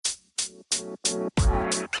Always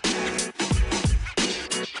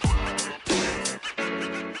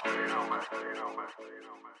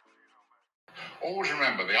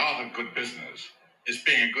remember, the art of good business is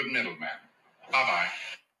being a good middleman. Bye-bye.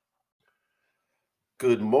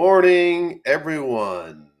 Good morning,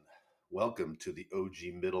 everyone. Welcome to the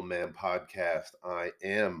OG Middleman podcast. I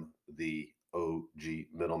am the OG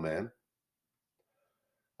Middleman.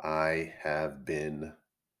 I have been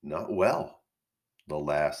not well the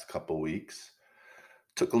last couple weeks.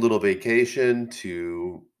 Took a little vacation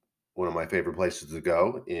to one of my favorite places to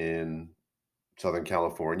go in Southern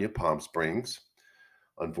California, Palm Springs.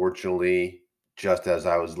 Unfortunately, just as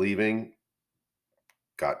I was leaving,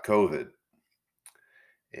 got COVID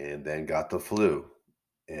and then got the flu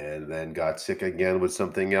and then got sick again with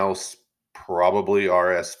something else, probably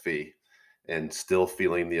RSV, and still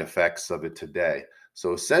feeling the effects of it today.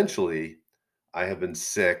 So essentially, I have been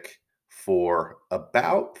sick for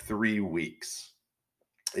about 3 weeks.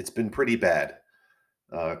 It's been pretty bad.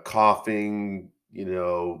 Coughing,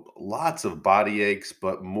 lots of body aches,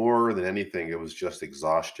 but more than anything, it was just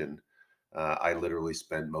exhaustion. I literally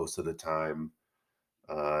spent most of the time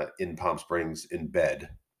in Palm Springs in bed,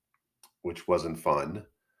 which wasn't fun.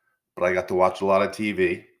 But I got to watch a lot of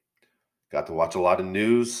TV, got to watch a lot of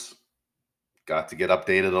news, got to get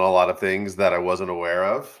updated on a lot of things that I wasn't aware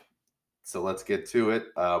of. So let's get to it.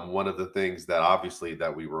 One of the things that obviously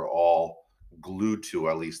that we were all glued to,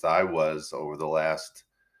 at least I was over the last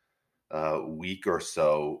week or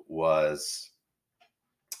so, was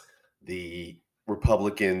the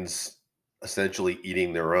Republicans essentially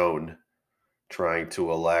eating their own, trying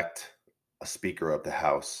to elect a Speaker of the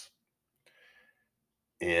House.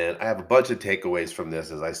 And I have a bunch of takeaways from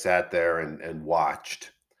this as I sat there and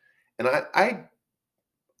watched. And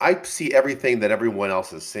I see everything that everyone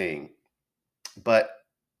else is seeing, but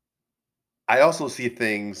I also see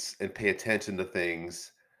things and pay attention to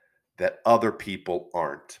things that other people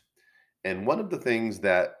aren't. And one of the things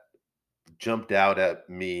that jumped out at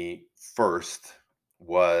me first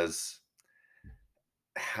was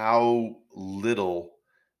how little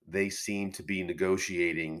they seem to be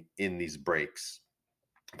negotiating in these breaks,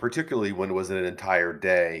 particularly when it was an entire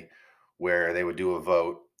day where they would do a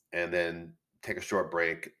vote and then take a short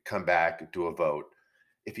break, come back, do a vote.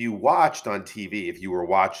 If you watched on TV, if you were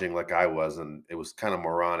watching like I was, and it was kind of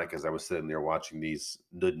moronic as I was sitting there watching these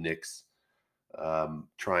nudniks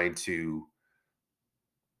trying to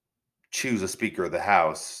choose a Speaker of the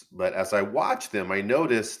House. But as I watched them, I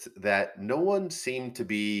noticed that no one seemed to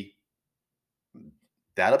be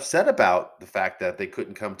that upset about the fact that they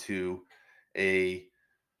couldn't come to a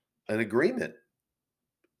an agreement.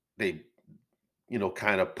 They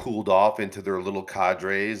kind of pooled off into their little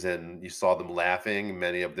cadres, and you saw them laughing.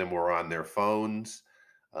 Many of them were on their phones.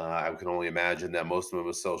 I can only imagine that most of them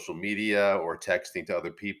was social media or texting to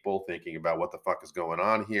other people, thinking about what the fuck is going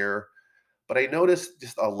on here. But I noticed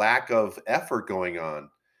just a lack of effort going on.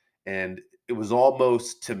 And it was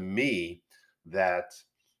almost to me that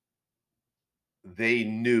they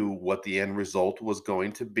knew what the end result was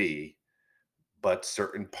going to be, but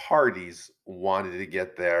certain parties wanted to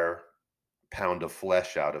get their pound of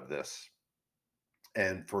flesh out of this.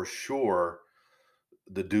 And for sure,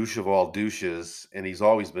 the douche of all douches, and he's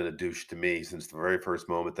always been a douche to me since the very first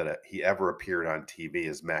moment that he ever appeared on TV,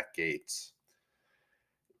 is Matt Gaetz.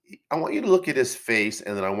 I want you to look at his face,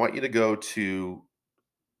 and then I want you to go to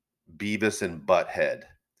Beavis and Butthead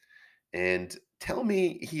and tell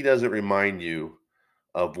me he doesn't remind you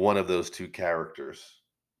of one of those two characters.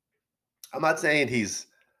 I'm not saying he's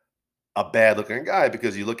a bad looking guy,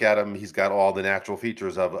 because you look at him, he's got all the natural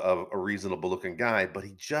features of a reasonable looking guy, but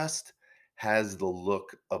he just has the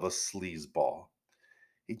look of a sleazeball.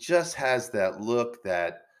 He just has that look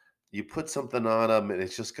that you put something on him and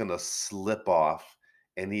it's just going to slip off.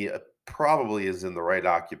 And he probably is in the right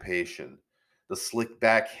occupation. The slick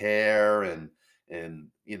back hair and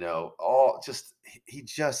all just, he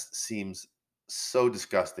just seems so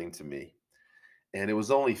disgusting to me. And it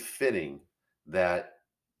was only fitting that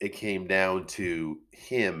it came down to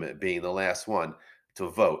him being the last one to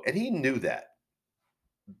vote. And he knew that.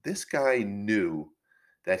 This guy knew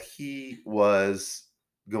that he was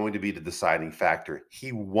going to be the deciding factor.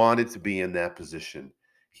 He wanted to be in that position.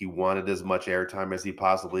 He wanted as much airtime as he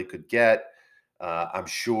possibly could get. I'm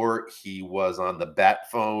sure he was on the bat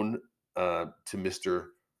phone to Mr.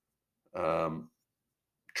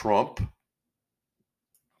 Trump,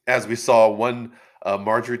 as we saw one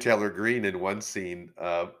Marjorie Taylor Greene in one scene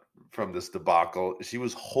from this debacle. She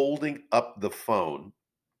was holding up the phone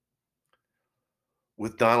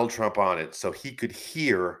with Donald Trump on it so he could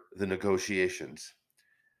hear the negotiations.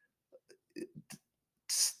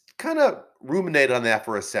 Kind of ruminate on that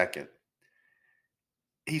for a second.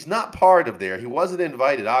 He's not part of there. He wasn't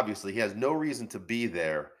invited, obviously. He has no reason to be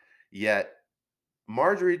there. Yet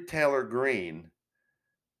Marjorie Taylor Greene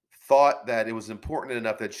thought that it was important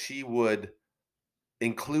enough that she would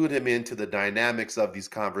include him into the dynamics of these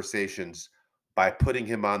conversations by putting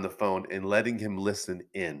him on the phone and letting him listen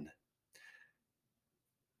in.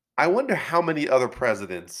 I wonder how many other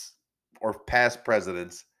presidents or past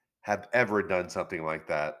presidents have ever done something like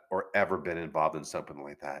that or ever been involved in something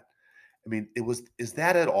like that. I mean, is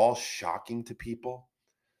that at all shocking to people?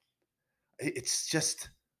 It's just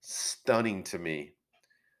stunning to me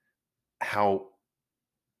how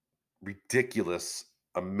ridiculous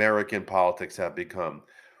American politics have become.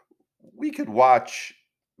 We could watch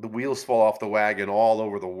the wheels fall off the wagon all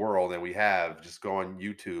over the world, and we have. Just go on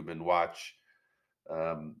YouTube and watch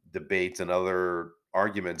debates and other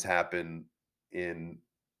arguments happen in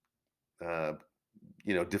uh,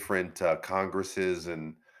 different congresses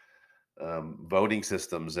and voting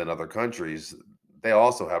systems in other countries. They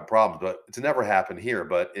also have problems, but it's never happened here.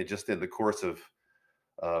 But it just in the course of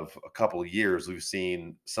a couple of years, we've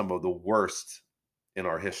seen some of the worst in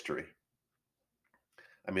our history.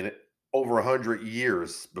 I mean, over 100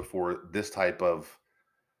 years before this type of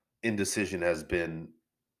indecision has been,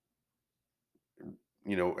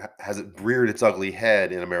 has it reared its ugly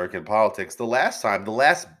head in American politics. The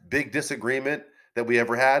last big disagreement that we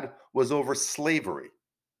ever had was over slavery.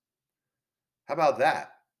 How about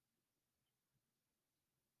that?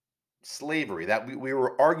 Slavery. That we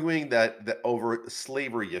were arguing that over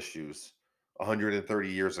slavery issues 130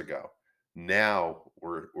 years ago. Now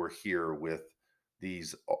we're here with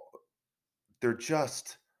these. They're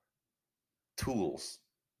just tools.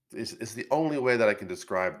 Is the only way that I can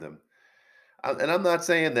describe them. And I'm not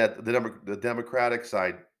saying that the Democratic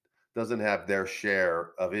side doesn't have their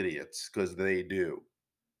share of idiots, because they do.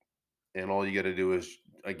 And all you got to do is,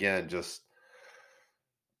 again, just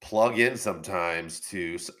plug in sometimes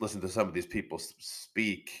to listen to some of these people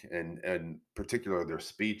speak, and particular their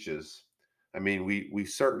speeches. I mean, we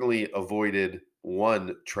certainly avoided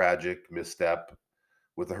one tragic misstep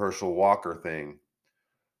with the Herschel Walker thing,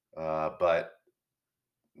 but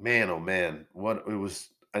man, oh man, what it was.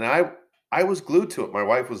 And I was glued to it. My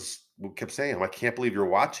wife kept saying, "I can't believe you're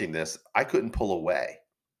watching this." I couldn't pull away.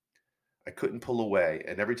 I couldn't pull away.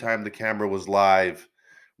 And every time the camera was live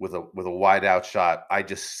with a wide out shot, I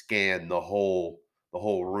just scanned the whole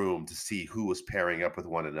room to see who was pairing up with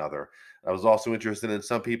one another. I was also interested in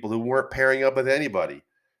some people who weren't pairing up with anybody.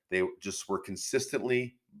 They just were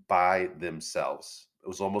consistently by themselves. It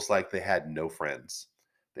was almost like they had no friends.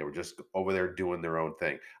 They were just over there doing their own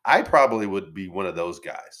thing. I probably would be one of those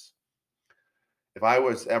guys. If I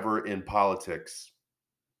was ever in politics,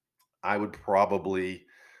 I would probably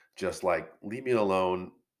just like leave me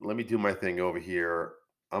alone. Let me do my thing over here.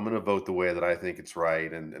 I'm going to vote the way that I think it's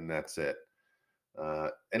right, and that's it.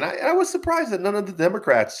 And I was surprised that none of the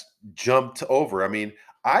Democrats jumped over. I mean,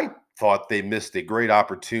 I thought they missed a great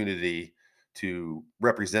opportunity to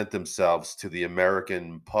represent themselves to the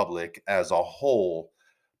American public as a whole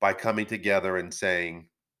by coming together and saying,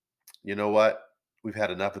 you know what? We've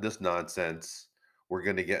had enough of this nonsense. We're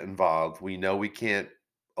going to get involved. We know we can't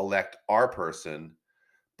elect our person,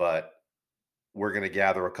 but we're going to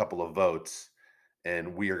gather a couple of votes,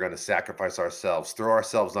 and we are going to sacrifice ourselves, throw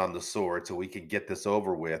ourselves on the sword so we can get this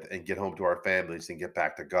over with and get home to our families and get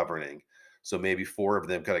back to governing. So maybe four of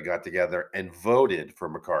them could have got together and voted for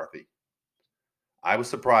McCarthy. I was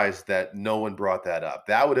surprised that no one brought that up.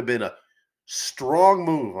 That would have been a strong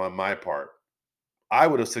move on my part. I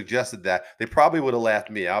would have suggested that. They probably would have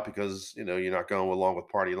laughed me out because, you're not going along with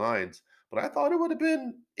party lines, but I thought it would have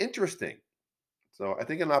been interesting. So I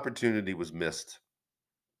think an opportunity was missed,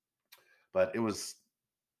 but it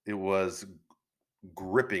was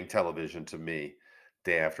gripping television to me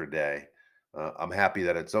day after day. I'm happy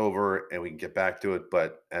that it's over and we can get back to it,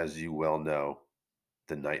 but as you well know,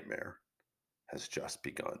 the nightmare has just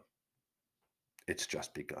begun. It's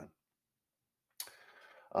just begun.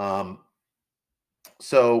 Um,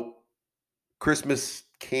 so Christmas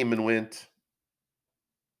came and went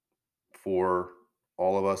for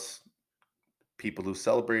all of us people who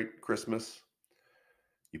celebrate Christmas.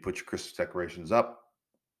 You put your Christmas decorations up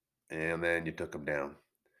and then you took them down.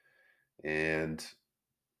 And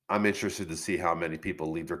I'm interested to see how many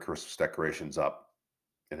people leave their Christmas decorations up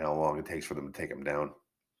and how long it takes for them to take them down.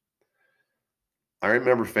 I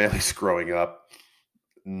remember families growing up,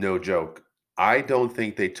 no joke. I don't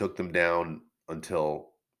think they took them down until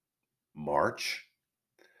March.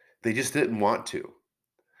 They just didn't want to.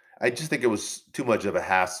 I just think it was too much of a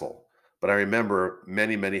hassle. But I remember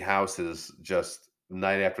many, many houses just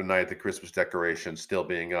night after night, the Christmas decorations still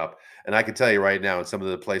being up. And I can tell you right now, in some of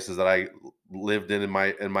the places that I lived in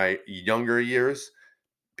my younger years,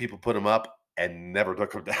 people put them up and never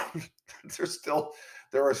took them down. There's still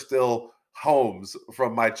there are still homes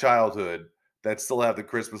from my childhood that still have the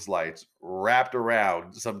Christmas lights wrapped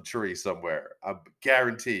around some tree somewhere. I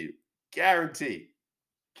guarantee you, guarantee.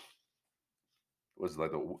 Was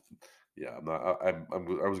like the yeah, I'm not.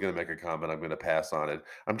 I was going to make a comment. I'm going to pass on it.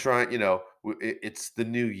 I'm trying. It's the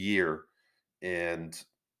new year, and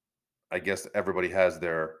I guess everybody has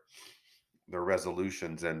their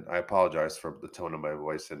resolutions. And I apologize for the tone of my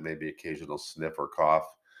voice and maybe occasional sniff or cough,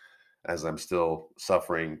 as I'm still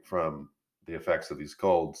suffering from the effects of these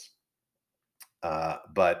colds.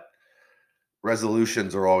 But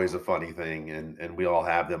resolutions are always a funny thing, and we all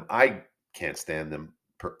have them. I can't stand them.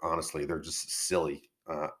 Honestly, they're just silly.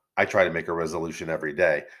 I try to make a resolution every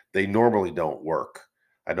day. They normally don't work.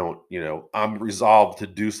 I don't, I'm resolved to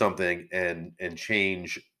do something and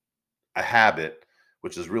change a habit,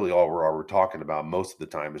 which is really all we're talking about most of the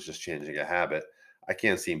time is just changing a habit. I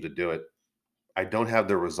can't seem to do it. I don't have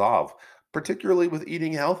the resolve, particularly with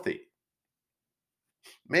eating healthy.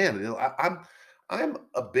 Man, I'm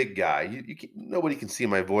a big guy. Nobody can see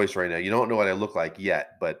my voice right now. You don't know what I look like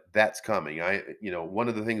yet, but that's coming. One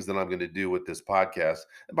of the things that I'm going to do with this podcast.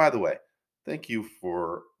 And by the way, thank you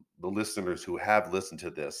for the listeners who have listened to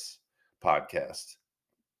this podcast.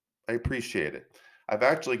 I appreciate it. I've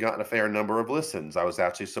actually gotten a fair number of listens. I was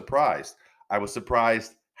actually surprised. I was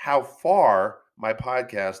surprised how far my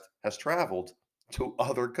podcast has traveled to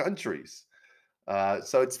other countries.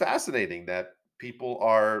 So it's fascinating that people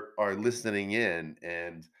are listening in,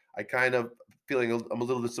 and I kind of I'm a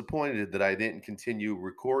little disappointed that I didn't continue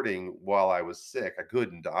recording while I was sick. I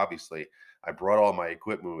couldn't, obviously. I brought all my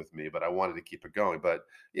equipment with me, but I wanted to keep it going. But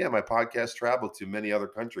yeah, my podcast traveled to many other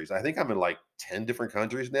countries. I think I'm in like 10 different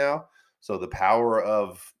countries now. So the power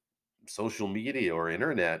of social media or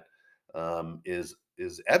internet is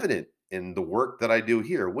evident in the work that I do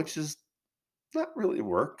here, which is not really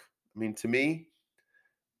work. I mean, to me,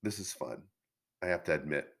 this is fun. I have to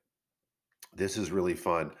admit, this is really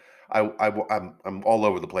fun. I'm all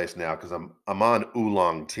over the place now because I'm on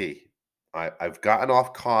oolong tea. I've gotten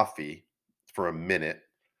off coffee for a minute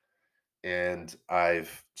and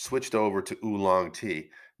I've switched over to oolong tea.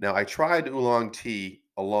 Now I tried oolong tea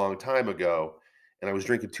a long time ago and I was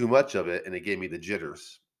drinking too much of it and it gave me the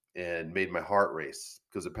jitters and made my heart race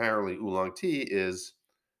because apparently oolong tea is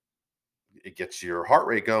it gets your heart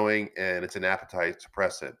rate going and it's an appetite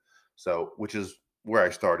suppressant. So, which is where I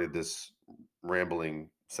started this rambling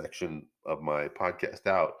section of my podcast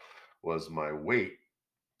out was my weight.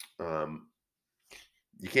 Um,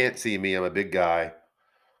 you can't see me. I'm a big guy,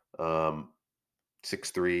 um,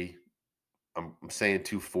 6'3". I'm saying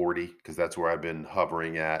 240 because that's where I've been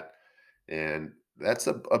hovering at. And that's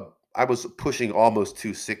I was pushing almost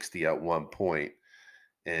 260 at one point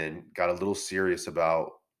and got a little serious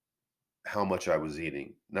about how much I was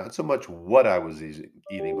eating. Not so much what I was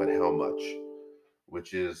eating, but how much,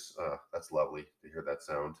 which is that's lovely to hear that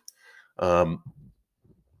sound. Um,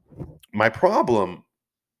 my problem,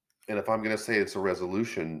 and if I'm going to say it's a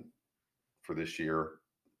resolution for this year,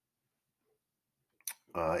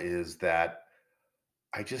 is that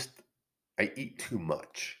I just I eat too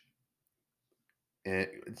much, and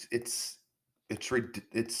it's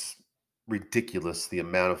ridiculous the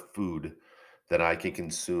amount of food that I can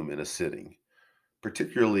consume in a sitting,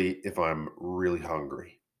 particularly if I'm really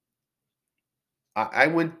hungry. I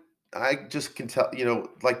went I just can tell,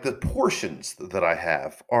 like the portions that I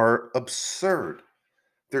have are absurd.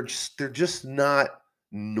 They're just not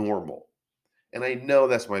normal. And I know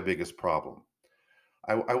that's my biggest problem.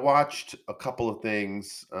 I watched a couple of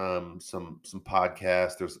things, some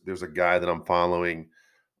podcasts. There's a guy that I'm following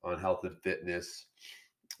on health and fitness.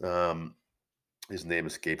 Um, his name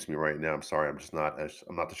escapes me right now. I'm sorry. I'm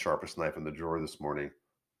not the sharpest knife in the drawer this morning,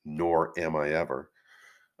 nor am I ever.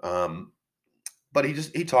 Um, but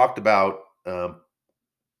he talked about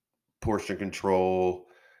portion control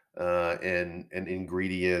and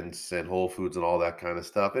ingredients and whole foods and all that kind of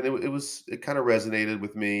stuff, and it kind of resonated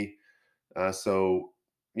with me. So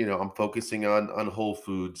I'm focusing on whole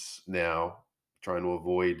foods now, trying to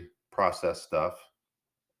avoid processed stuff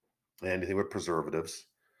and anything with preservatives.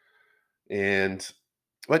 And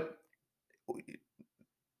but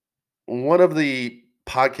one of the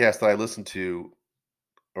podcasts that I listened to,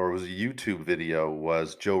 or it was a YouTube video,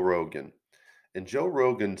 was Joe Rogan. And Joe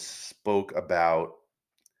Rogan spoke about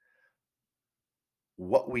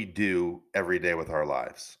what we do every day with our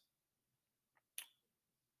lives,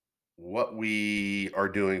 what we are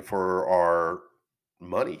doing for our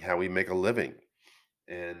money, how we make a living.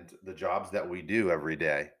 and the jobs that we do every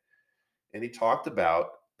day. And he talked about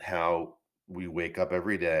how we wake up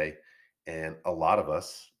every day, and a lot of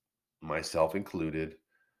us, myself included,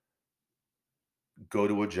 go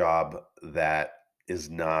to a job that is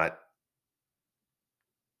not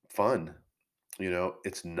fun.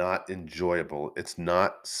 It's not enjoyable. It's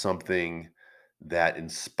not something that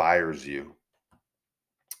inspires you,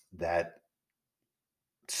 that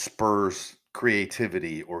spurs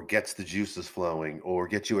creativity or gets the juices flowing or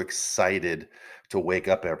gets you excited to wake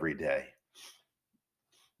up every day.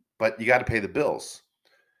 But you got to pay the bills.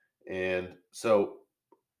 And so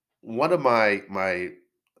one of my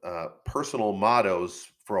personal mottos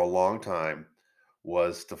for a long time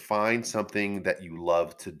was to find something that you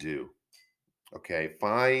love to do. Okay,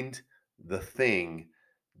 find the thing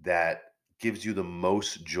that gives you the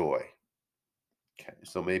most joy. Okay,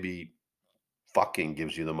 so maybe fucking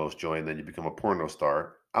gives you the most joy and then you become a porno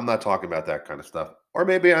star. I'm not talking about that kind of stuff. Or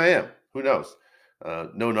maybe I am. Who knows?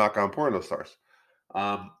 No knock on porno stars.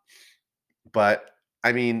 Um, but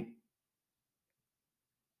I mean,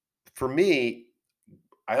 for me,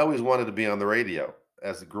 I always wanted to be on the radio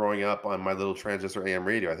as growing up on my little transistor AM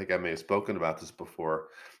radio. I think I may have spoken about this before,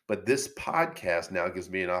 but this podcast now gives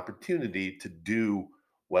me an opportunity to do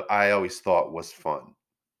what I always thought was fun.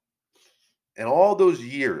 And all those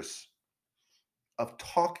years of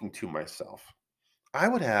talking to myself, I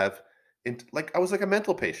would have, like, I was like a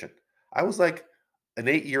mental patient. I was like an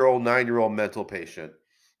 8-year-old, 9-year-old mental patient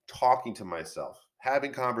talking to myself,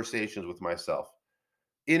 having conversations with myself,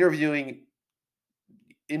 interviewing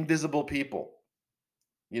invisible people,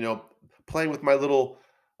 you know, playing with my little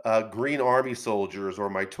green army soldiers or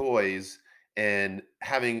my toys and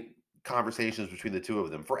having conversations between the two of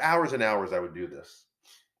them. For hours and hours, I would do this.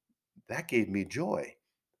 That gave me joy.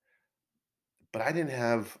 But I didn't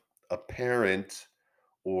have a parent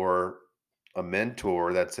or a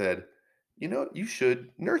mentor that said, you should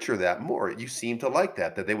nurture that more. You seem to like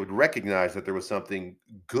that they would recognize that there was something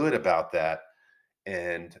good about that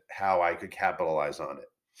and how I could capitalize on it.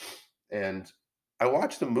 And I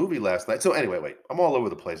watched a movie last night. So anyway, wait, I'm all over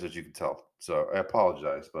the place as you can tell. So I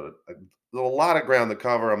apologize, but there's a lot of ground to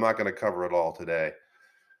cover. I'm not going to cover it all today.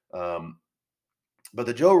 Um, but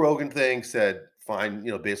the Joe Rogan thing said, find,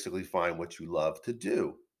 basically find what you love to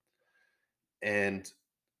do, and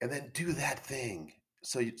then do that thing.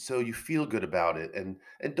 So you feel good about it, and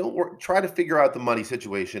don't work. Try to figure out the money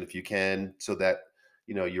situation if you can, so that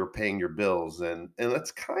you're paying your bills, and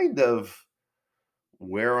that's kind of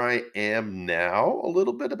where I am now a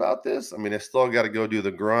little bit about this. I mean, I still got to go do the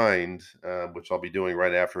grind, which I'll be doing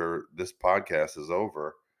right after this podcast is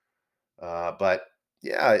over. But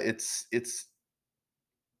yeah, it's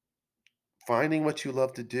finding what you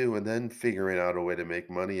love to do and then figuring out a way to make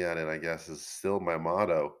money at it, I guess, is still my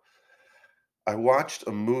motto. I watched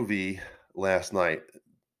a movie last night.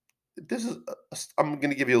 This is I'm going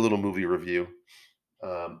to give you a little movie review.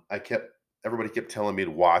 I kept Everybody kept telling me to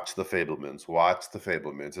watch The Fablemans. Watch The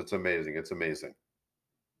Fablemans. It's amazing. It's amazing.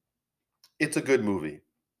 It's a good movie.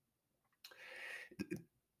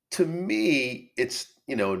 To me, it's,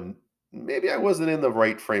 maybe I wasn't in the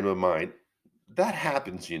right frame of mind. That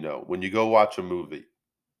happens, when you go watch a movie.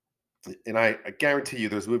 And I guarantee you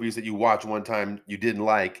there's movies that you watch one time you didn't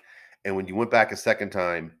like, and when you went back a second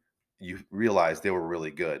time, you realized they were really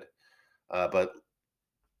good. But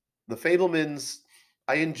The Fablemans,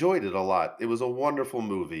 I enjoyed it a lot. It was a wonderful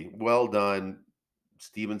movie. Well done.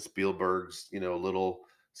 Steven Spielberg's, little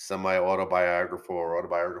semi-autobiographical or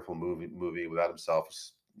autobiographical movie without himself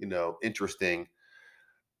is, interesting.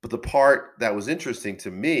 But the part that was interesting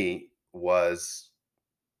to me was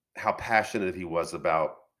how passionate he was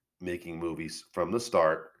about making movies from the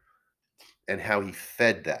start and how he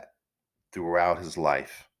fed that throughout his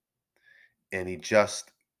life. And he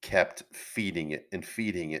just kept feeding it and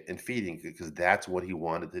feeding it and feeding it because that's what he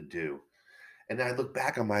wanted to do. And I look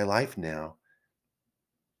back on my life now,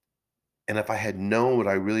 and if I had known what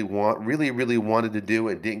I really, really wanted to do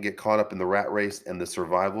and didn't get caught up in the rat race and the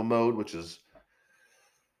survival mode, which is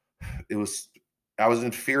it was I was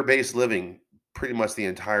in fear-based living pretty much the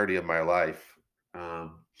entirety of my life.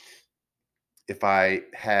 Um, if I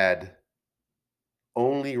had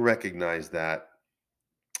only recognized that,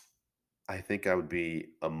 I think I would be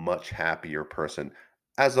a much happier person.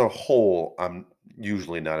 As a whole, I'm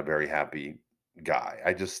usually not a very happy guy.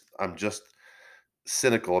 I'm just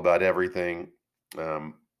cynical about everything.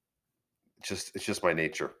 Um, it's just my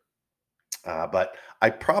nature. But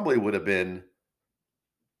I probably would have been,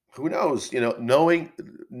 who knows,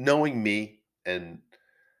 knowing me, and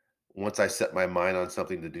once I set my mind on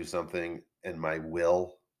something to do something and my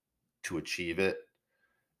will to achieve it,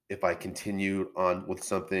 if I continue on with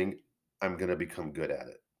something, I'm going to become good at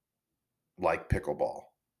it, like pickleball.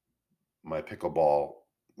 My pickleball,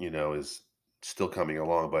 is still coming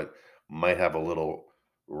along, but might have a little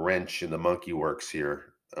wrench in the monkey works here.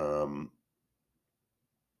 My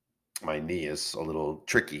knee is a little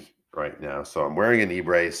tricky right now, so I'm wearing a knee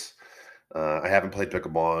brace. I haven't played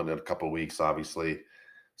pickleball in a couple of weeks, obviously,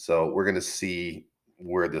 so we're gonna see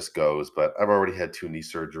where this goes. But I've already had 2 knee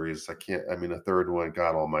surgeries. I can't. I mean, a third one.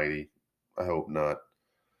 God Almighty. I hope not.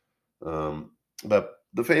 But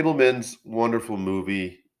The Fablemans, wonderful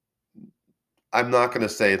movie. I'm not going to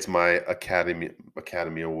say it's my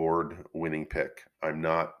Academy Award winning pick. I'm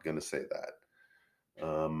not going to say that.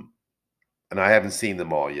 And I haven't seen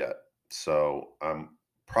them all yet, so I'm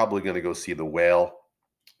probably going to go see The Whale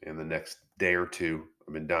in the next day or two.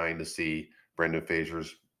 I've been dying to see Brendan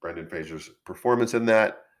Fraser's performance in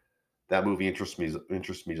that. That movie interests me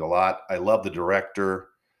a lot. I love the director,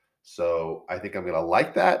 so I think I'm going to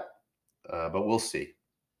like that. But we'll see.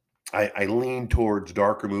 I lean towards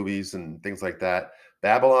darker movies and things like that.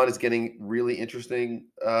 Babylon is getting really interesting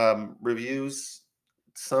reviews.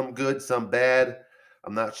 Some good, some bad.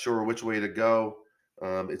 I'm not sure which way to go.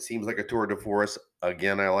 It seems like a tour de force.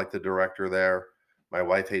 Again, I like the director there. My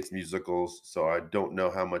wife hates musicals, so I don't know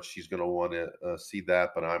how much she's going to want to see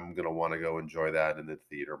that, but I'm going to want to go enjoy that in the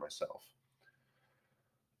theater myself.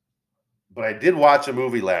 But I did watch a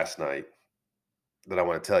movie last night that I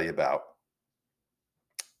want to tell you about.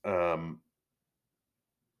 Um,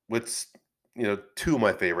 with two of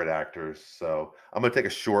my favorite actors. So I'm going to take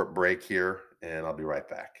a short break here and I'll be right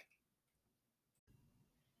back.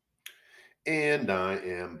 And I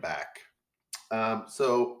am back.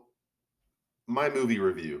 So my movie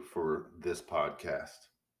review for this podcast.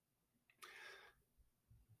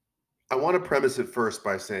 I want to premise it first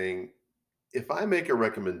by saying if I make a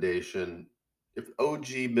recommendation, if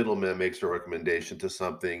OG Middleman makes a recommendation to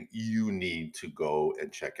something, you need to go and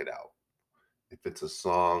check it out. If it's a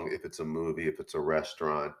song, if it's a movie, if it's a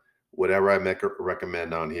restaurant, whatever I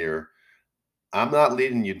recommend on here, I'm not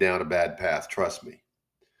leading you down a bad path. Trust me.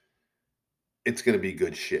 It's going to be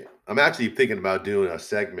good shit. I'm actually thinking about doing a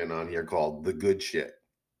segment on here called The Good Shit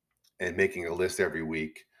and making a list every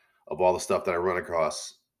week of all the stuff that I run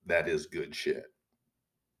across that is good shit.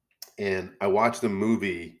 And I watched the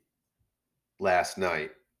movie last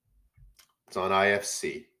night. It's on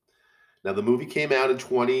IFC. Now the movie came out in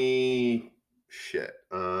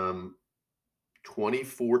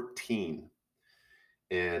 2014,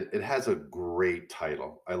 and it has a great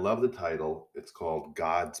title. I love the title. It's called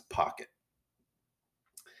God's Pocket.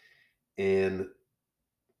 And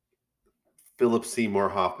Philip Seymour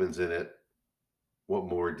Hoffman's in it. What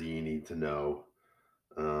more do you need to know?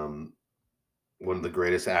 One of the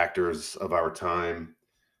greatest actors of our time,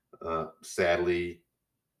 sadly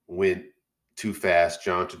went too fast.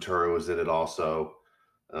 John Turturro was in it also.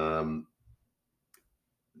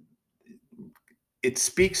 It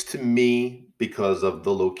speaks to me because of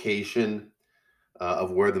the location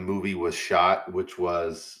of where the movie was shot, which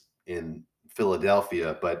was in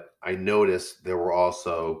Philadelphia. But I noticed there were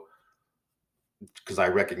also, because I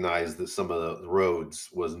recognized that some of the roads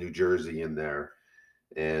was New Jersey in there,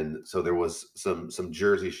 and so there was some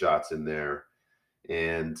Jersey shots in there,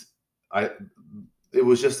 and I it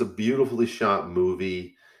was just a beautifully shot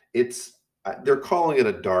movie. They're calling it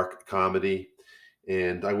a dark comedy,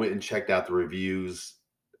 and I went and checked out the reviews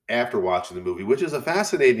after watching the movie, which is a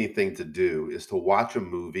fascinating thing to do, is to watch a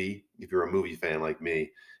movie, if you're a movie fan like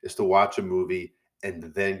me, is to watch a movie and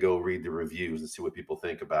then go read the reviews and see what people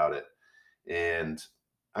think about it. And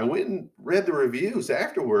I went and read the reviews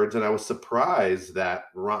afterwards, and I was surprised that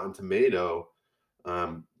Rotten Tomato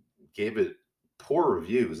um, gave it poor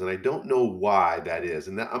reviews, and I don't know why that is.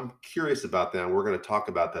 And I'm curious about that. And we're going to talk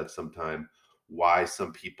about that sometime. Why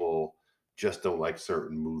some people just don't like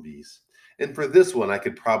certain movies. And for this one, I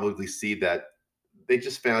could probably see that they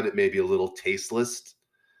just found it maybe a little tasteless,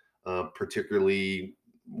 particularly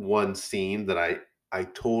one scene that I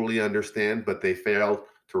totally understand, but they failed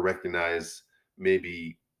to recognize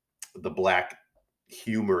maybe the black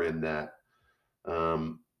humor in that.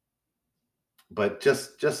 Um, but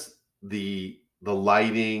just the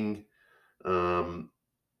lighting, um,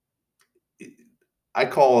 I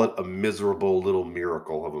call it a miserable little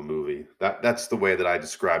miracle of a movie. That's the way that I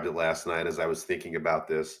described it last night as I was thinking about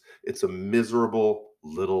this. It's a miserable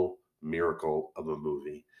little miracle of a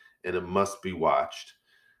movie, and it must be watched.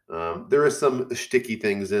 There are some sticky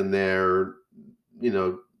things in there, you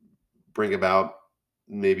know, bring about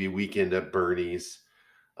maybe Weekend at Bernie's.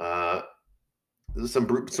 Uh, there's some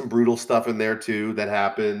brutal stuff in there too that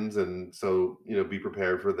happens, and so be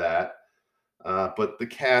prepared for that. But the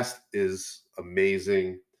cast is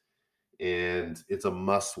amazing, and it's a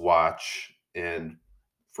must watch. And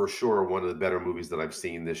for sure, one of the better movies that I've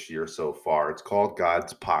seen this year so far. It's called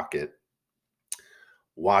God's Pocket.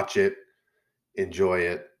 Watch it, enjoy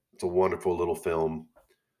it. It's a wonderful little film.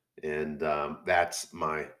 And that's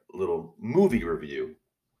my little movie review.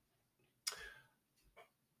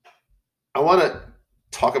 I want to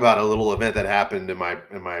talk about a little event that happened in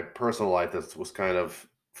my personal life that was kind of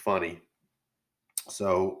funny.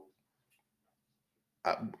 So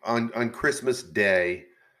on Christmas Day,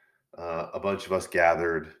 a bunch of us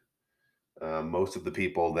gathered. Most of the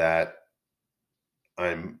people that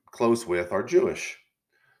I'm close with are Jewish.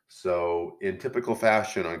 So, in typical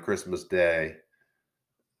fashion on Christmas Day,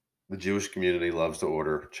 the Jewish community loves to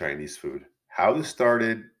order Chinese food. How this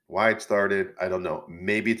started, why it started, I don't know.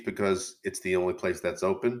 Maybe it's because it's the only place that's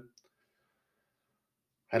open.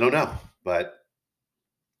 I don't know. But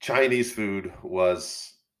Chinese food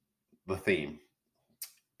was the theme.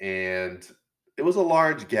 And it was a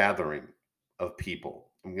large gathering of people.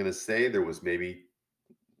 I'm going to say there was maybe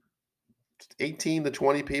 18 to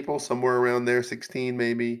 20 people, somewhere around there, 16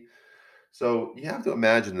 maybe. So you have to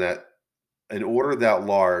imagine that an order that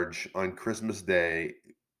large on Christmas Day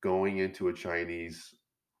going into a Chinese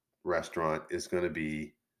restaurant is going to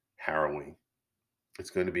be harrowing. It's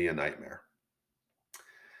going to be a nightmare.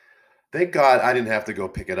 Thank God I didn't have to go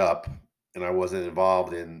pick it up and I wasn't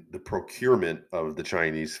involved in the procurement of the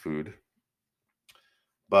Chinese food.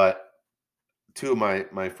 But two of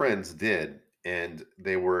my friends did, and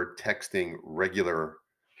they were texting regular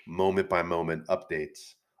moment by moment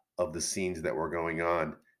updates of the scenes that were going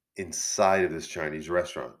on inside of this Chinese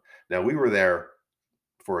restaurant. Now we were there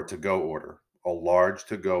for a to-go order, a large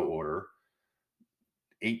to-go order.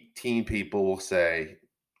 18 people will say.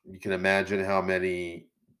 You can imagine how many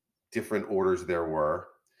different orders there were.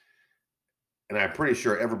 And I'm pretty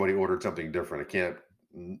sure everybody ordered something different. I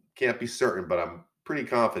can't be certain, but I'm pretty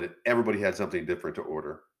confident everybody had something different to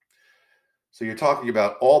order. So you're talking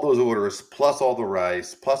about all those orders, plus all the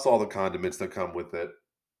rice, plus all the condiments that come with it.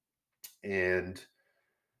 And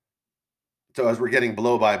so as we're getting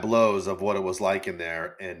blow by blows of what it was like in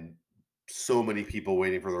there, and so many people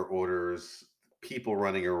waiting for their orders, people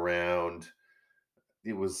running around,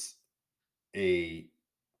 it was a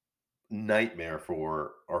nightmare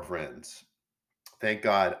for our friends. Thank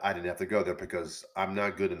God I didn't have to go there because I'm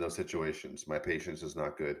not good in those situations. My patience is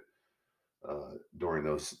not good during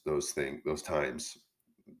those times.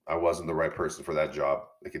 I wasn't the right person for that job.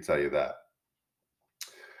 I can tell you that.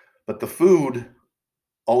 But the food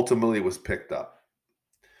ultimately was picked up.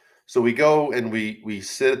 So we go and we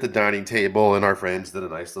sit at the dining table, and our friends did a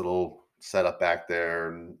nice little setup back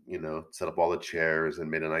there, and set up all the chairs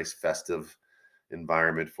and made a nice festive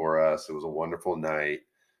environment for us. It was a wonderful night.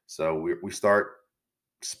 So we start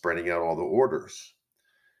spreading out all the orders,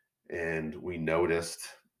 and we noticed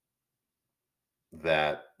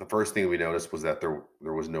that the first thing we noticed was that there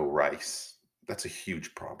was no rice. That's a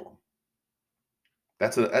huge problem.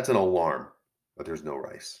 That's an alarm that there's no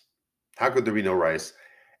rice. How could there be no rice?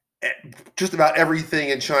 Just about everything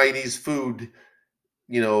in Chinese food,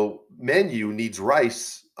 menu needs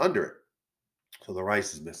rice under it. So the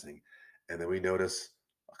rice is missing. And then we notice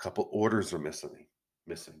a couple orders are missing.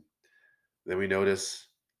 Then we notice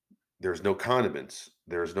there's no condiments,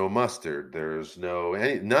 there's no mustard,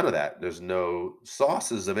 none of that. There's no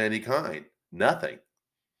sauces of any kind, nothing.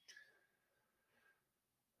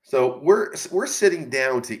 So we're sitting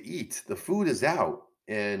down to eat. The food is out,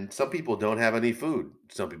 and some people don't have any food.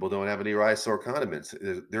 Some people don't have any rice or condiments.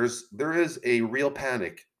 There is a real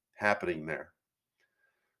panic happening there.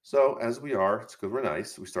 So as we are, it's because we're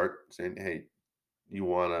nice. We start saying, "Hey, you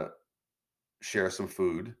want to share some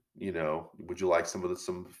food? Would you like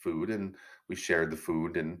some food?" And we shared the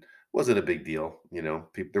food, and it wasn't a big deal.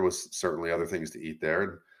 There was certainly other things to eat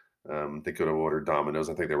there, and they could have ordered Domino's.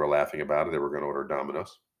 I think they were laughing about it. They were going to order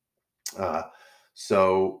Domino's. Uh,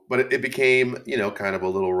 but it became, kind of a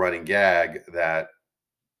little running gag that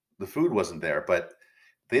the food wasn't there, but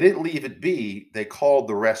they didn't leave it be. They called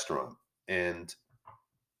the restaurant, and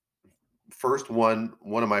first one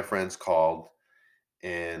of my friends called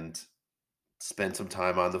and spent some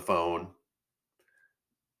time on the phone.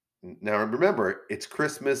 Now remember, it's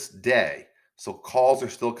Christmas Day, so calls are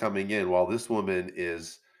still coming in while this woman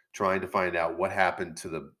is trying to find out what happened to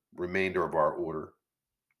the remainder of our order.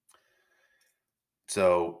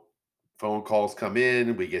 So phone calls come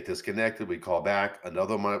in, we get disconnected, we call back.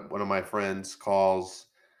 One of my friends calls,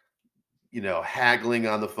 haggling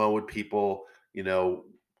on the phone with people,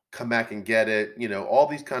 come back and get it, all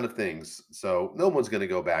these kind of things. So no one's going to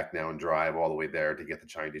go back now and drive all the way there to get the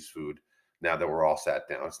Chinese food. now that we're all sat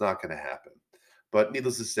down. It's not going to happen. But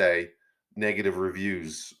needless to say, negative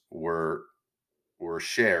reviews were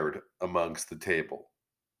shared amongst the table.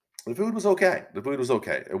 The food was okay. The food was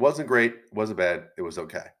okay. It wasn't great. It wasn't bad. It was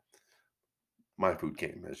okay. My food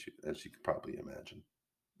came, as you could probably imagine,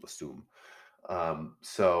 assume.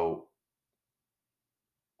 So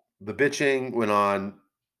the bitching went on,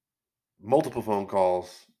 multiple phone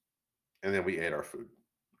calls, and then we ate our food.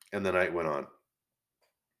 And the night went on.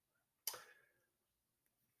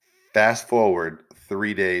 Fast forward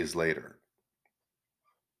 3 days later,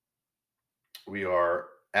 we are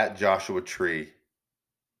at Joshua Tree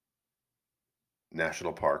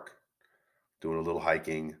National Park doing a little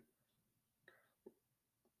hiking,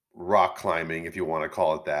 rock climbing, if you want to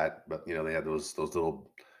call it that. But they had those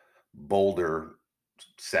little boulder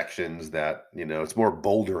sections that it's more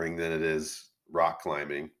bouldering than it is rock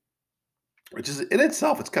climbing, which is in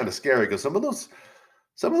itself it's kind of scary because some of those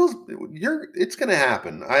it's going to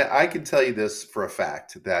happen. I can tell you this for a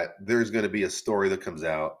fact that there's going to be a story that comes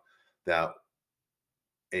out that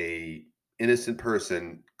a innocent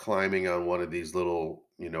person climbing on one of these little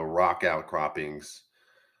rock outcroppings,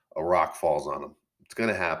 a rock falls on them. It's going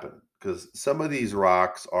to happen because some of these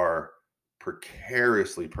rocks are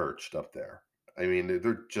precariously perched up there. I mean,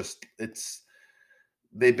 they're just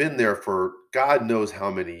they've been there for God knows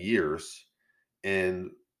how many years,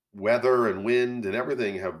 and weather and wind and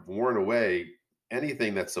everything have worn away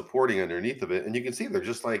anything that's supporting underneath of it. And you can see they're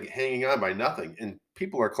just like hanging on by nothing. And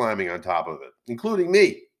people are climbing on top of it, including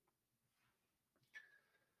me.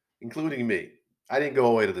 Including me. I didn't go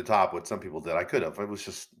all the way to the top, what some people did. I could have.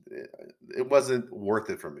 It wasn't worth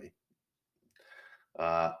it for me.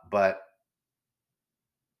 But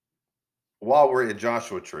while we're in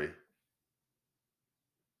Joshua Tree,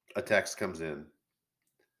 a text comes in.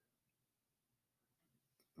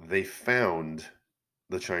 They found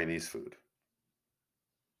the Chinese food.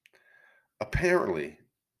 Apparently,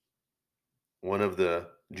 one of the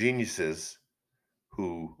geniuses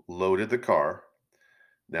who loaded the car.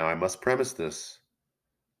 Now, I must premise this.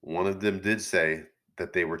 One of them did say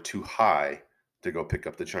that they were too high to go pick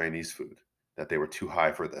up the Chinese food, that they were too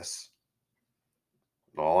high for this.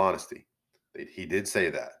 In all honesty, he did say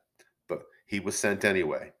that, but he was sent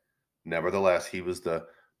anyway. Nevertheless, he was the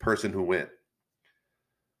person who went.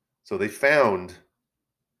 So they found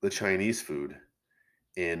the Chinese food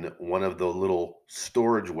in one of the little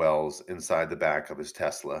storage wells inside the back of his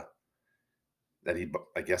Tesla that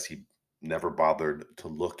I guess he never bothered to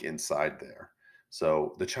look inside there.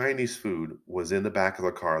 So the Chinese food was in the back of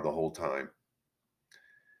the car the whole time.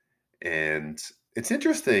 And it's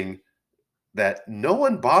interesting that no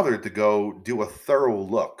one bothered to go do a thorough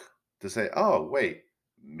look to say, oh, wait,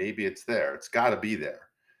 maybe it's there. It's got to be there.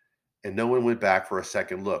 And no one went back for a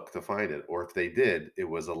second look to find it. Or if they did, it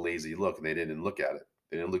was a lazy look and they didn't look at it.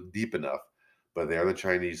 They didn't look deep enough. But there the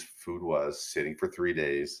Chinese food was sitting for 3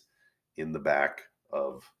 days in the back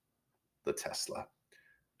of the Tesla.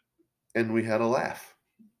 And we had a laugh.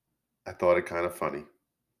 I thought it kind of funny.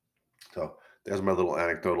 So there's my little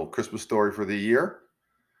anecdotal Christmas story for the year.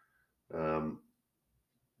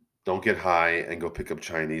 Don't get high and go pick up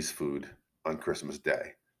Chinese food on Christmas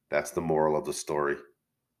Day. That's the moral of the story.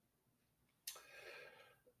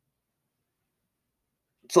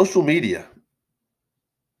 Social media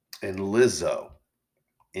and Lizzo,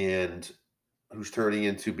 and who's turning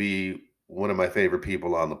into be one of my favorite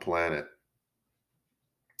people on the planet.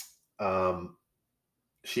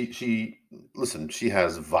 She listen, she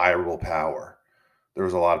has viral power.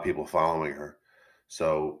 There's a lot of people following her.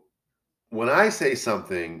 So when I say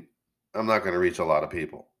something, I'm not going to reach a lot of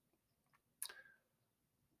people.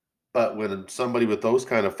 But when somebody with those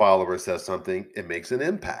kind of followers says something, it makes an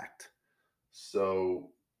impact.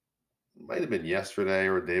 So it might have been yesterday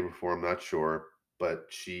or a day before, I'm not sure, but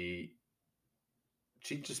she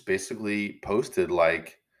just basically posted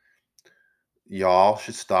like, y'all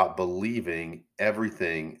should stop believing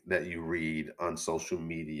everything that you read on social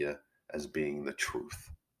media as being the truth.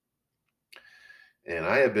 And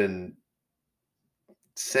I have been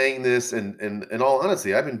saying this, and in all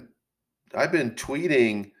honesty, I've been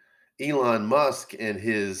tweeting Elon Musk and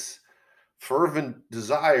his fervent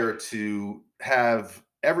desire to have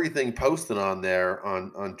everything posted on there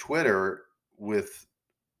on Twitter with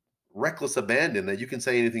reckless abandon that you can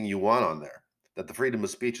say anything you want on there. That the freedom of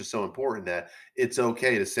speech is so important that it's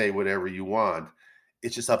okay to say whatever you want.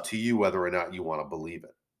 It's just up to you whether or not you want to believe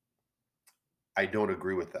it. I don't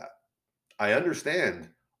agree with that. I understand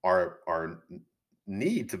our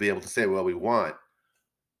need to be able to say what we want,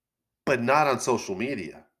 but not on social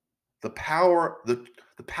media. The power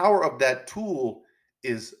of that tool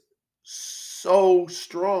is so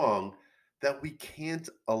strong that we can't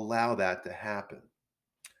allow that to happen.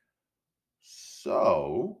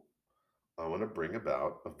 So, I want to bring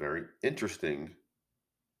about a very interesting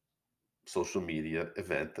social media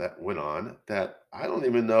event that went on that I don't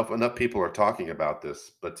even know if enough people are talking about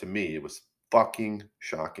this, but to me, it was fucking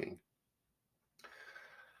shocking.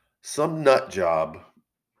 Some nut job,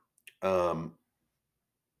 um,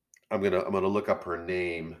 I'm gonna look up her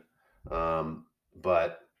name,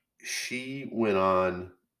 but she went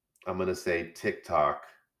on, I'm gonna say TikTok,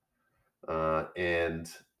 and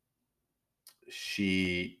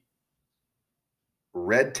she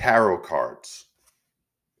read tarot cards,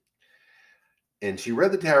 and she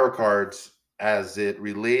read the tarot cards as it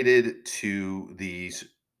related to these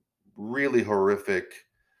really horrific,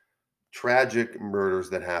 tragic murders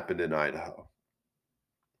that happened in Idaho.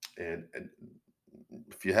 And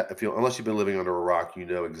if you unless you've been living under a rock, you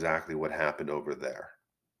know exactly what happened over there.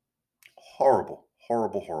 Horrible,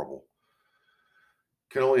 horrible, horrible.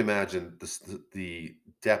 Can only imagine the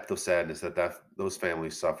depth of sadness that those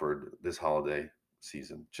families suffered this holiday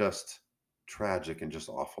season. Just tragic and just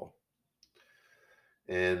awful.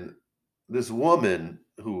 And this woman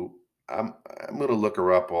who I'm going to look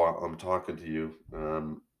her up while I'm talking to you.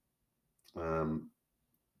 Um,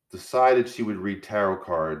 Decided she would read tarot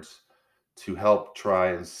cards to help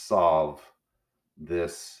try and solve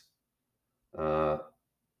this uh,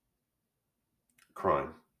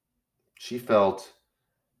 crime. She felt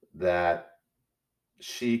that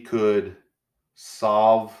she could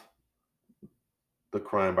solve the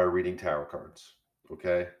crime by reading tarot cards.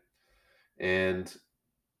 Okay. And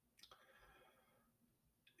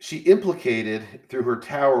she implicated through her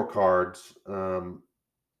tarot cards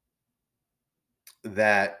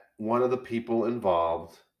that one of the people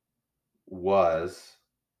involved was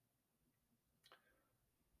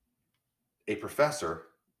a professor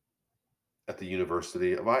at the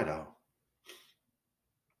University of Idaho.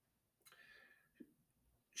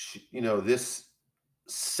 This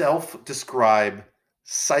self-described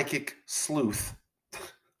psychic sleuth,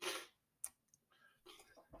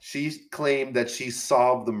 she claimed that she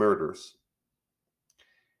solved the murders,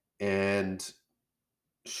 and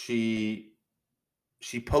she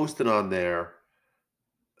she posted on there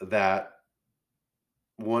that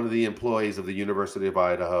one of the employees of the University of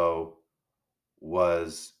Idaho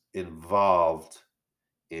was involved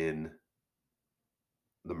in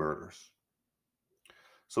the murders.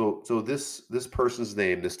 So this person's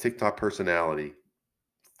name, this TikTok personality,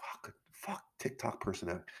 fuck TikTok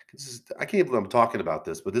personality. I can't believe I'm talking about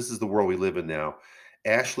this, but this is the world we live in now.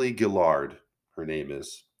 Ashley Gillard, her name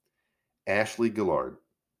is Ashley Gillard,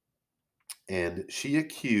 and she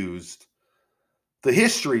accused the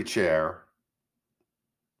history chair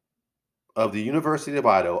of the University of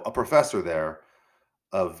Idaho, a professor there,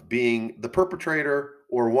 of being the perpetrator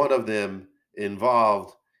or one of them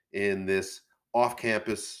involved in this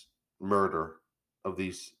off-campus murder of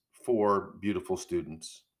these four beautiful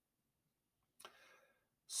students.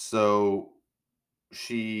 So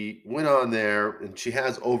she went on there and she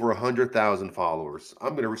has over 100,000 followers.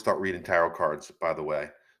 I'm going to start reading tarot cards, by the way,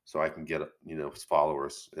 so I can get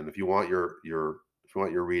followers. And if you want your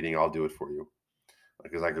reading, I'll do it for you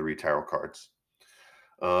because I could read tarot cards.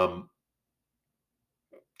 Um,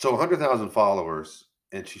 so 100,000 followers,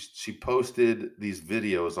 and she posted these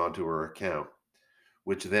videos onto her account,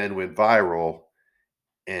 which then went viral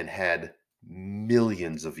and had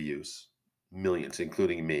millions of views, millions,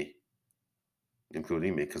 including me,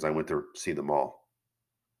 because I went to see them all.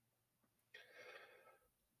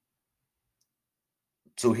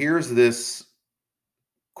 So here's this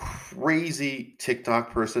crazy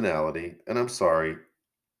TikTok personality, and I'm sorry,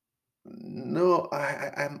 no,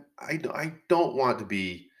 I don't want to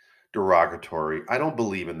be derogatory. I don't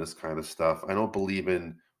believe in this kind of stuff. I don't believe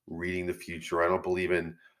in reading the future. I don't believe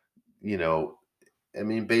in, you know, I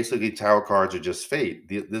mean, basically, tarot cards are just fate.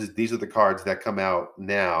 These are the cards that come out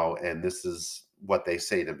now, and this is what they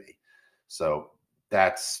say to me. So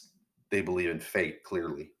that's they believe in fate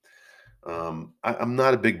clearly. I'm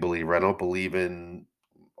not a big believer. I don't believe in,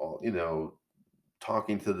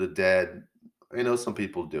 talking to the dead. I know some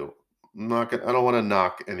people do. I don't want to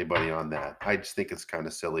knock anybody on that. I just think it's kind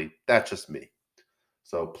of silly. That's just me.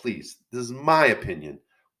 So please, this is my opinion.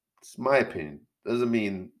 It's my opinion. Doesn't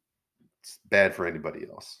mean it's bad for anybody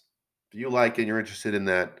else. If you like and you're interested in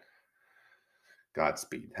that,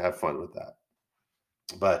 Godspeed. Have fun with that.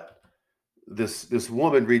 But this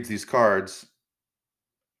woman reads these cards,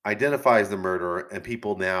 identifies the murderer, and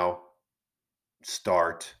people now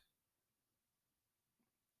start,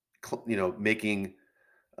 making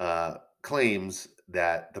claims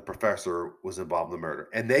that the professor was involved in the murder,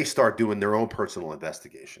 and they start doing their own personal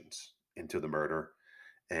investigations. into the murder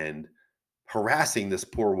and harassing this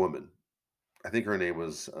poor woman. I think her name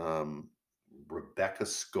was Rebecca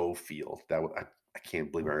Schofield. I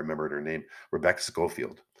can't believe I remembered her name, Rebecca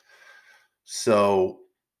Schofield. So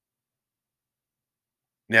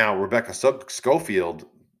now Rebecca Schofield,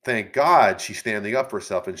 thank God, she's standing up for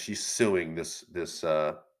herself and she's suing this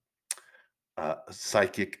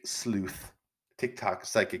psychic sleuth, TikTok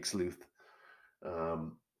psychic sleuth.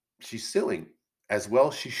 Um, she's suing, as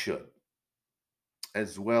well she should.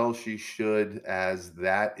 As well she should, as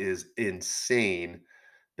that is insane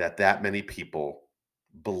that that many people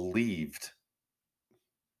believed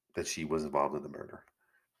that she was involved in the murder.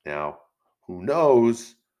 Now, who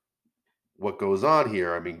knows what goes on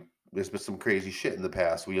here? I mean, there's been some crazy shit in the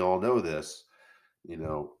past. We all know this. You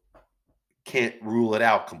know, can't rule it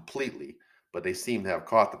out completely, but they seem to have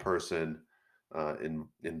caught the person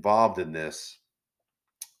involved in this,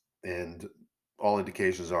 and all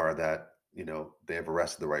indications are that they have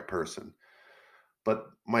arrested the right person. But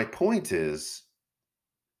my point is,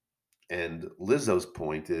 and Lizzo's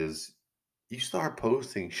point is, you start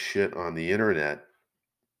posting shit on the internet,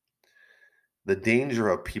 the danger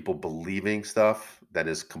of people believing stuff that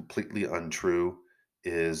is completely untrue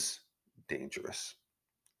is dangerous.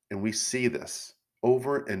 And we see this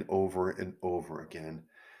over and over and over again.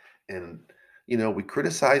 And, we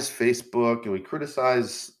criticize Facebook and we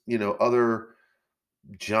criticize, other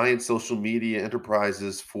giant social media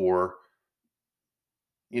enterprises for,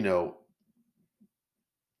 you know,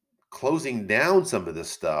 closing down some of this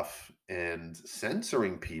stuff and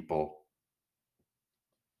censoring people.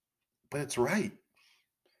 But it's right.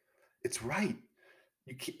 It's right.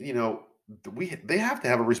 They have to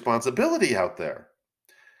have a responsibility out there.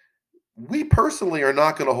 We personally are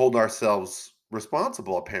not going to hold ourselves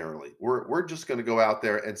responsible. Apparently, we're just going to go out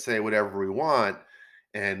there and say whatever we want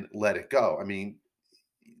and let it go. I mean,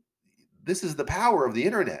 this is the power of the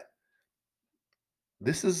internet.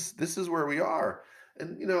 This is where we are.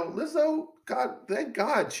 And Lizzo, God, thank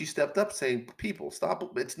God she stepped up saying, people,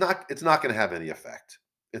 stop. It's not going to have any effect.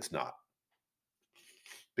 It's not.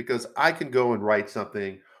 Because I can go and write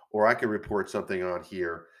something or I can report something on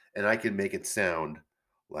here and I can make it sound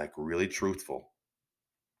like really truthful,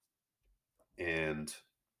 and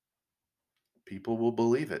people will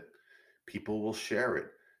believe it. People will share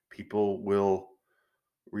it. People will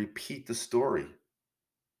repeat the story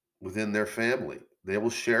within their family. They will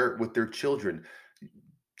share it with their children. Do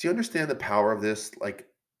you understand the power of this? Like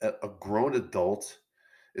a grown adult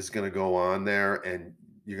is going to go on there and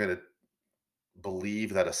you're going to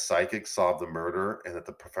believe that a psychic solved the murder and that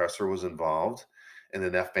the professor was involved, and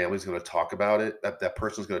then that family's going to talk about it, that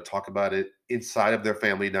person's going to talk about it inside of their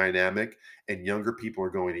family dynamic, and younger people are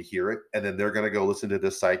going to hear it, and then they're going to go listen to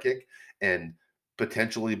this psychic and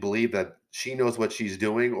potentially believe that she knows what she's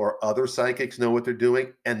doing or other psychics know what they're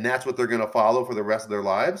doing, and that's what they're going to follow for the rest of their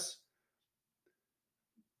lives.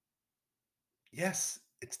 Yes,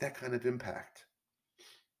 it's that kind of impact.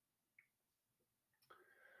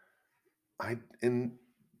 And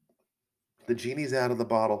the genie's out of the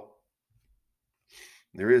bottle.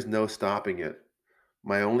 There is no stopping it.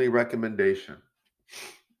 My only recommendation,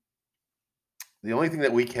 the only thing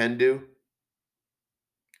that we can do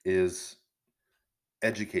is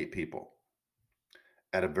educate people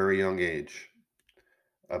at a very young age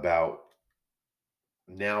about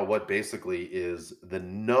now what basically is the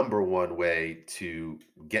number one way to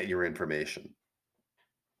get your information.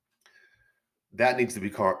 That needs to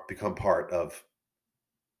become part of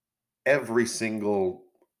every single,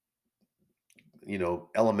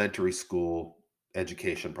 elementary school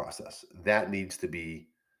education process. That needs to be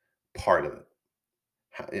part of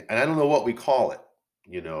it. And I don't know what we call it,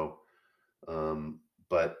 you know, um,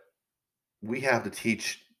 but we have to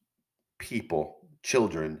teach people,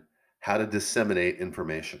 children, how to disseminate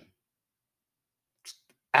information.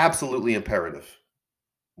 Absolutely imperative.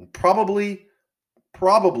 Probably,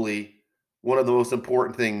 probably one of the most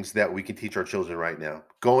important things that we can teach our children right now,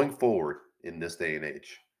 going forward in this day and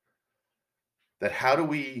age. That how do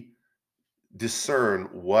we discern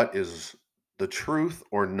what is the truth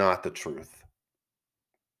or not the truth?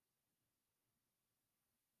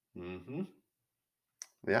 Hmm.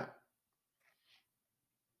 Yeah,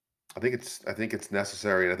 I think it's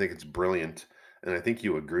necessary, and I think it's brilliant, and I think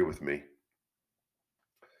you agree with me.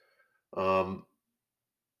 Um,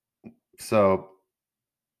 so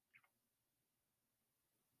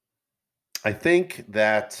I think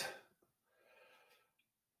that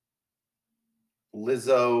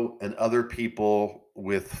Lizzo and other people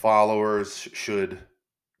with followers should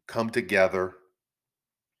come together,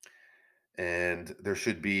 and there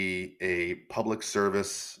should be a public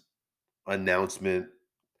service announcement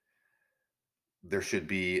there should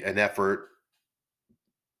be an effort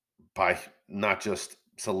by not just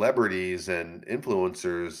celebrities and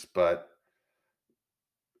influencers, but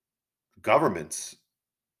governments,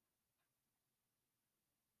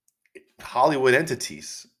 Hollywood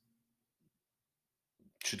entities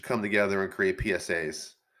should come together and create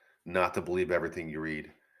PSAs not to believe everything you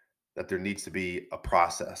read, that there needs to be a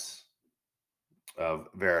process of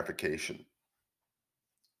verification.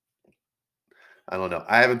 I don't know.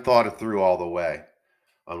 I haven't thought it through all the way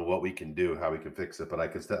on what we can do, how we can fix it, but I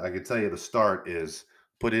could tell you the start is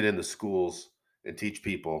put it in the schools and teach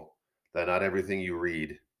people that not everything you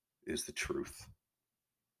read is the truth.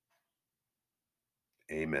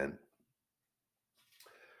 Amen.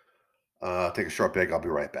 Take a short break. I'll be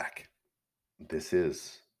right back. This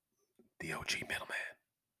is the OG Middleman.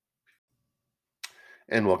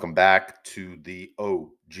 And welcome back to the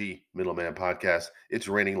OG Middleman podcast. It's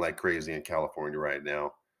raining like crazy in California right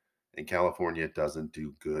now. And California doesn't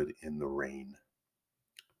do good in the rain.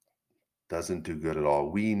 Doesn't do good at all.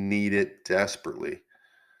 We need it desperately.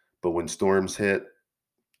 But when storms hit,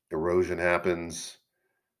 erosion happens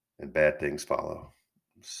and bad things follow.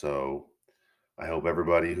 So I hope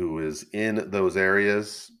everybody who is in those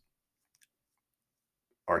areas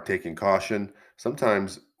are taking caution.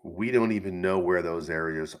 Sometimes we don't even know where those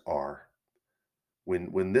areas are.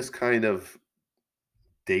 When this kind of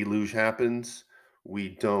deluge happens,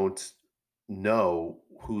 we don't know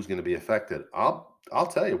who's going to be affected. I'll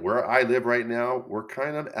tell you where I live right now. We're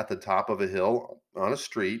kind of at the top of a hill on a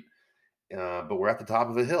street, but we're at the top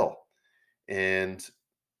of a hill, and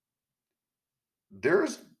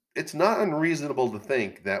there's it's not unreasonable to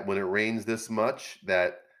think that when it rains this much,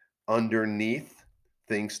 that underneath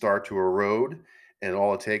things start to erode, and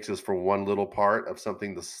all it takes is for one little part of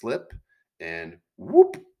something to slip, and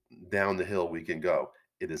whoop, down the hill we can go.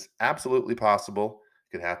 It is absolutely possible.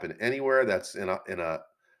 It could happen anywhere that's in a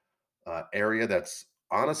area that's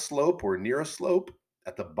on a slope or near a slope,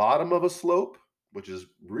 at the bottom of a slope, which is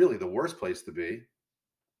really the worst place to be.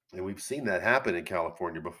 And we've seen that happen in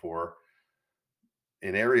California before,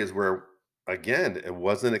 in areas where, again, it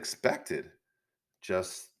wasn't expected.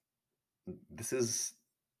 Just this is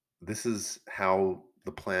this is how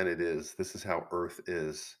the planet is. This is how Earth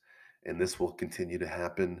is, and this will continue to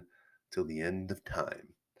happen till the end of time.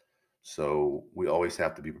 So we always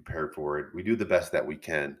have to be prepared for it. We do the best that we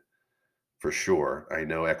can, for sure. I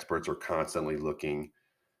know experts are constantly looking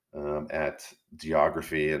at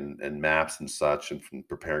geography and maps and such, and from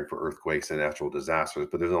preparing for earthquakes and natural disasters,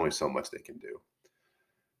 but there's only so much they can do.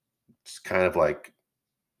 It's kind of like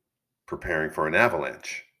preparing for an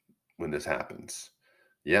avalanche when this happens.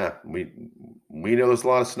 Yeah, we know there's a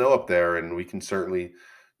lot of snow up there, and we can certainly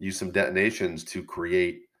use some detonations to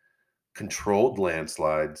create controlled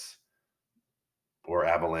landslides or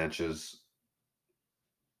avalanches,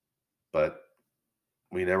 but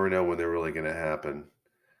we never know when they're really going to happen.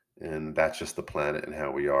 And that's just the planet and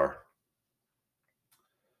how we are.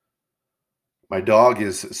 My dog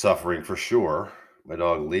is suffering for sure. My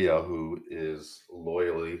dog Leo, who is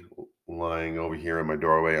loyally lying over here in my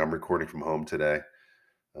doorway. I'm recording from home today.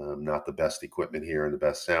 Not the best equipment here and the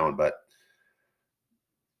best sound, but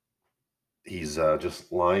he's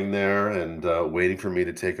just lying there and waiting for me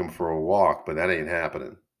to take him for a walk. But that ain't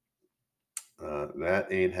happening. That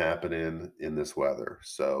ain't happening in this weather.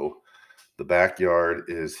 So the backyard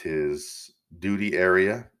is his duty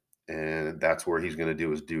area, and that's where he's going to do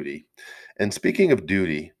his duty. And speaking of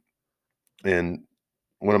duty, and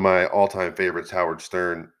one of my all-time favorites, Howard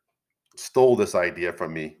Stern, stole this idea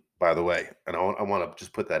from me, by the way. And I want to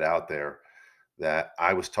just put that out there, that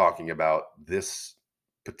I was talking about this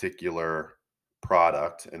particular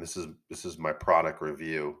product, and this is my product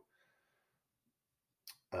review.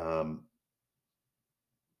 Um,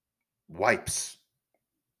 Wipes,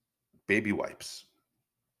 baby wipes.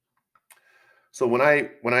 So when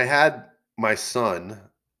I had my son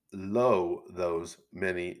low those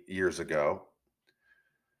many years ago,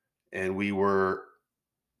 and we were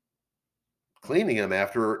cleaning him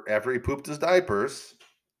after he pooped his diapers,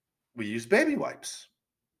 we used baby wipes.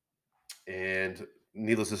 And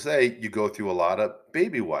needless to say, you go through a lot of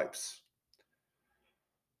baby wipes.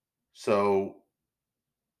 So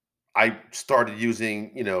I started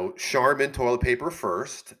using, Charmin toilet paper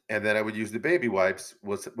first, and then I would use the baby wipes,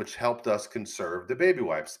 which helped us conserve the baby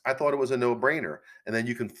wipes. I thought it was a no-brainer. And then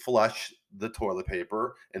you can flush the toilet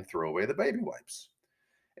paper and throw away the baby wipes.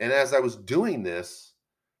 And as I was doing this,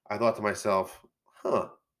 I thought to myself, huh,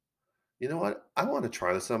 you know what? I want to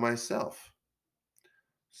try this on myself.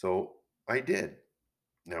 So I did.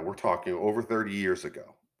 Now we're talking over 30 years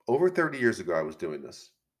ago. Over 30 years ago, I was doing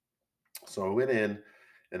this. So I went in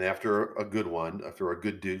And after a good one, after a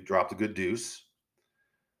good dropped a good deuce,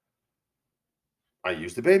 I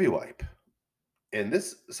used a baby wipe. And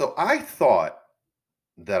so I thought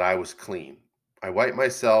that I was clean. I wiped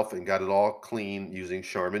myself and got it all clean using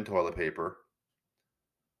Charmin toilet paper,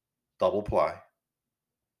 double ply.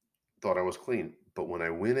 Thought I was clean. But when I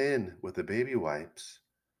went in with the baby wipes,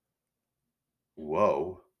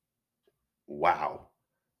 whoa, wow.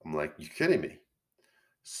 I'm like, you kidding me?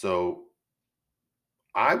 So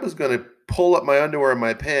I was going to pull up my underwear and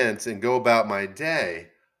my pants and go about my day,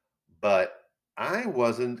 but I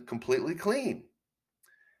wasn't completely clean.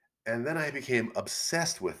 And then I became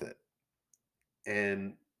obsessed with it.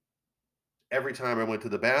 And every time I went to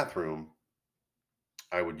the bathroom,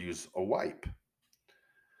 I would use a wipe.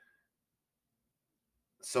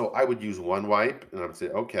 So I would use one wipe and I would say,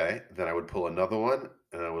 okay. Then I would pull another one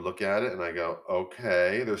and I would look at it and I go,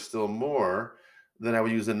 okay, there's still more. Then I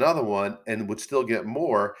would use another one and would still get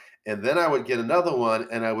more. And then I would get another one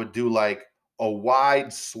and I would do like a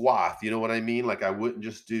wide swath. You know what I mean? Like I wouldn't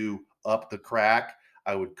just do up the crack,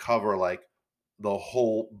 I would cover like the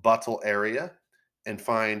whole buttle area and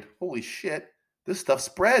find, holy shit, this stuff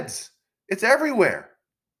spreads. It's everywhere.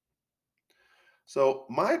 So,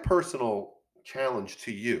 my personal challenge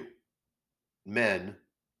to you, men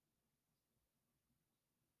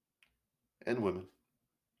and women,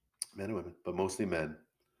 men and women, but mostly men,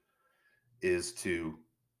 is to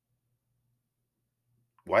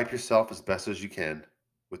wipe yourself as best as you can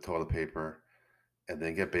with toilet paper and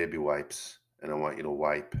then get baby wipes. And I want you to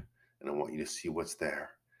wipe and I want you to see what's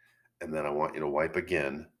there. And then I want you to wipe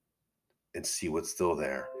again and see what's still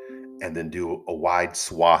there. And then do a wide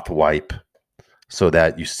swath wipe so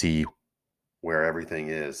that you see where everything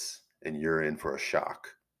is and you're in for a shock.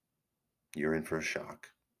 You're in for a shock.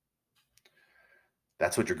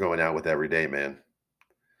 That's what you're going out with every day, man.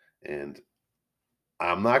 And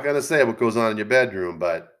I'm not going to say what goes on in your bedroom,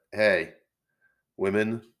 but hey,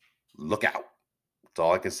 women, look out. That's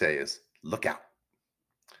all I can say is look out.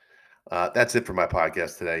 That's it for my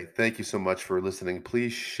podcast today. Thank you so much for listening.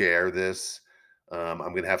 Please share this. I'm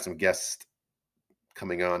going to have some guests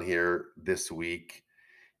coming on here this week,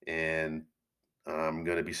 and I'm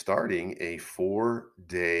going to be starting a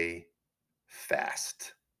 4-day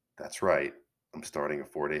fast. That's right. I'm starting a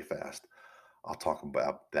 4-day fast. I'll talk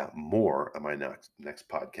about that more on my next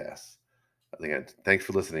podcast. Again, thanks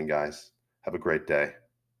for listening, guys. Have a great day.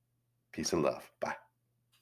 Peace and love. Bye.